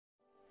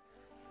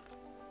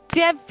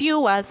Dear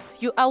viewers,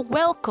 you are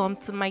welcome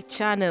to my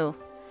channel.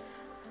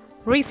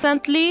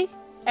 Recently,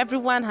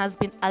 everyone has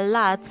been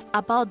alert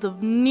about the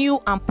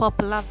new and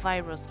popular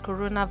virus,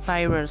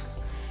 coronavirus.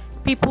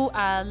 People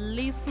are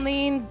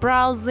listening,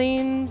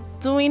 browsing,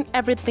 doing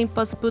everything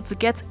possible to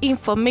get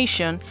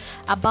information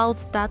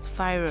about that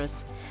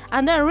virus.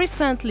 And then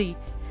recently,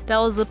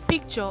 there was a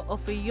picture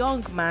of a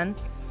young man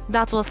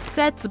that was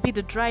said to be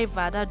the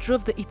driver that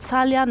drove the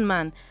Italian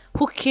man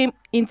who came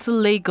into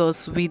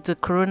Lagos with the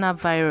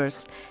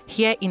coronavirus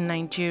here in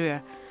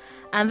Nigeria.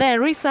 And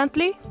then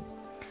recently,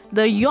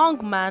 the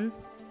young man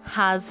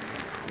has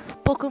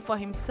spoken for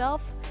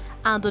himself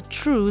and the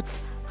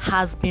truth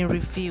has been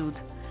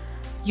revealed.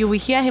 You will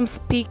hear him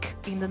speak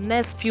in the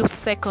next few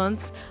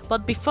seconds,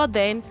 but before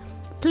then,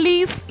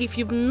 please, if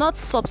you've not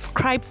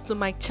subscribed to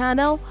my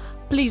channel,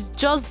 please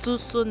just do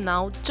so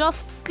now.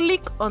 Just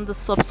click on the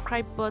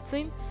subscribe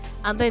button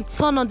and then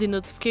turn on the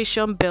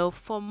notification bell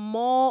for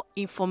more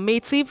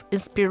informative,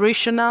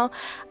 inspirational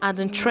and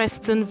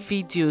interesting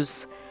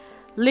videos.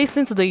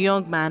 Listen to the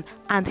young man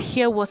and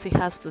hear what he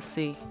has to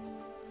say.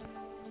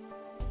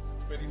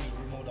 Spreading the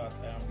rumor that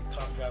I am the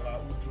cab driver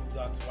who drove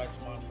that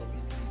white man from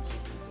Italy to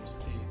the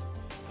state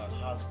that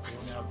has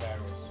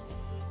coronavirus.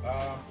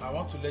 I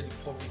want to let the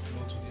public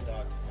know today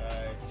that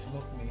it's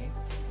not me.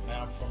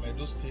 I am from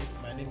Edo State.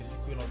 My name is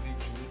Ikwenobi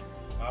Jude.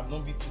 I have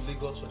not been to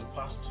Lagos for the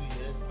past 2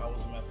 years. I was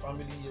with my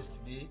family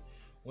yesterday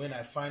when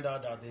I find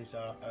out that there's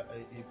a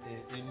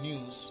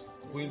news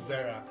going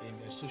viral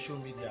in social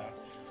media,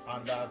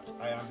 and that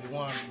I am the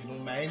one,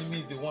 my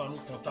enemy is the one who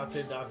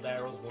contacted that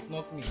virus, but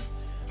not me.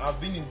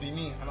 I've been in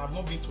Benin and I've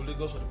not been to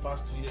Lagos for the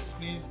past 2 years.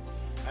 Please,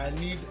 I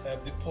need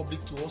the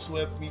public to also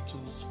help me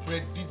to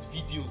spread this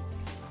video,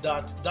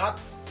 that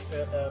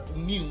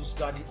news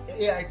that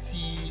the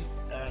AIT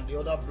and the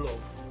other blog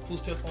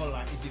posted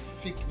online is a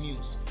fake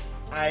news.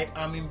 I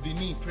am in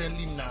Benin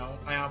currently now.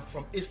 I am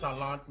from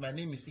Eastland. My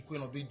name is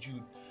Ikwenobi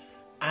Jude.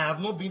 I have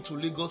not been to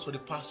Lagos for the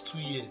past 2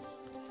 years.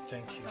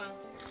 Thank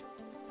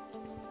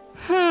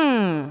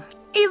you.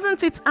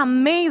 Isn't it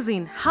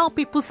amazing how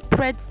people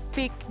spread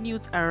fake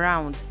news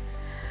around?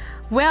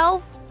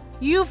 Well,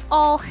 you've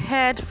all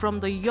heard from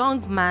the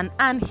young man,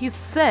 and he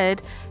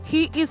said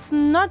he is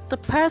not the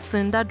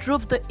person that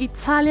drove the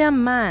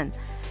Italian man,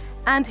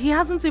 and he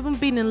hasn't even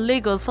been in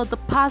Lagos for the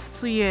past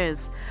 2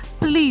 years.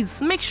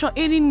 Please make sure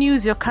any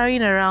news you're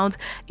carrying around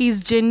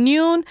is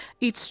genuine,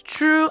 it's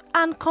true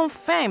and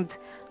confirmed.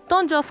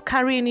 Don't just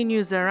carry any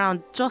news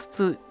around just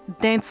to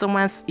dent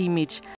someone's image.